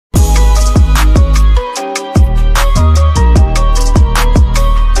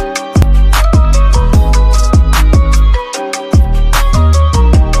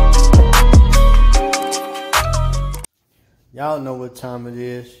time it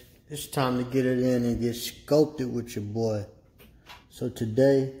is. It's time to get it in and get sculpted with your boy. So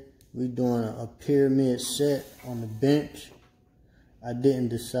today, we're doing a pyramid set on the bench. I didn't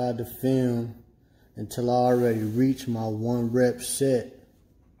decide to film until I already reached my 1 rep set.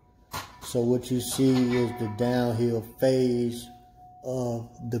 So what you see is the downhill phase of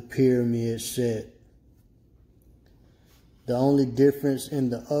the pyramid set. The only difference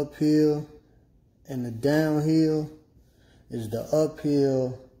in the uphill and the downhill is the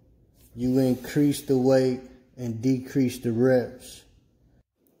uphill, you increase the weight and decrease the reps.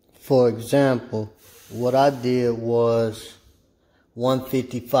 For example, what I did was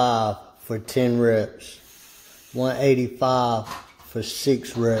 155 for 10 reps, 185 for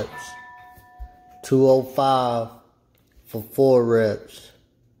 6 reps, 205 for 4 reps,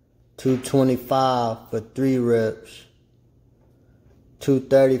 225 for 3 reps,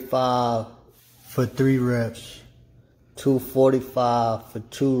 235 for 3 reps, 245 for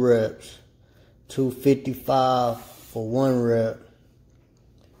 2 reps, 255 for 1 rep.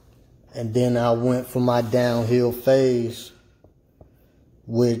 And then I went for my downhill phase,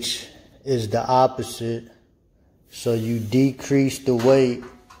 which is the opposite. So you decrease the weight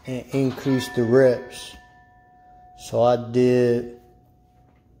and increase the reps. So I did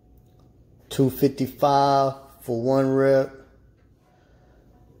 255 for 1 rep,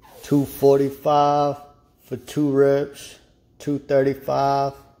 245 for 2 reps,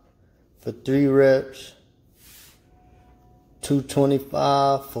 235 for 3 reps,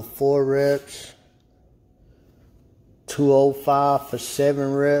 225 for 4 reps, 205 for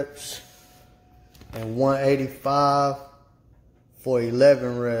 7 reps, and 185 for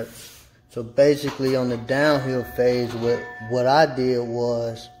 11 reps. So basically on the downhill phase, what I did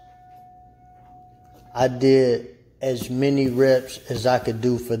was I did as many reps as I could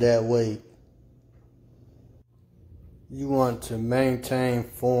do for that weight. You want to maintain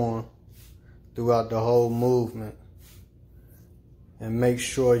form throughout the whole movement and make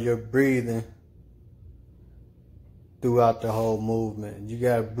sure you're breathing throughout the whole movement. You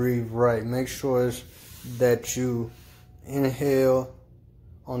gotta breathe right. Make sure that you inhale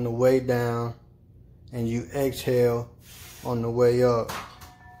on the way down and you exhale on the way up.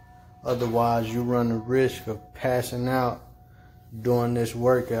 Otherwise, you run the risk of passing out during this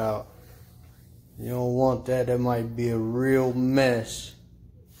workout. You don't want that. That might be a real mess.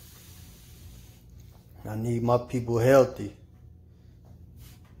 I need my people healthy.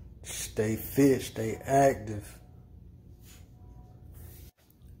 Stay fit, stay active.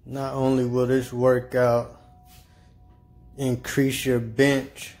 Not only will this workout increase your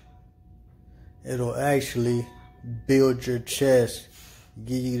bench, it'll actually build your chest,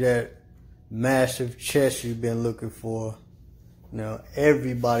 give you that massive chest you've been looking for. Now,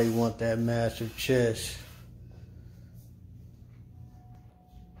 everybody wants that massive chest.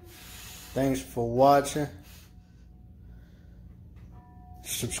 Thanks for watching.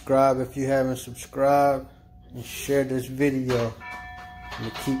 Subscribe if you haven't subscribed, and share this video.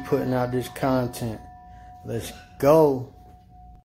 And keep putting out this content. Let's go.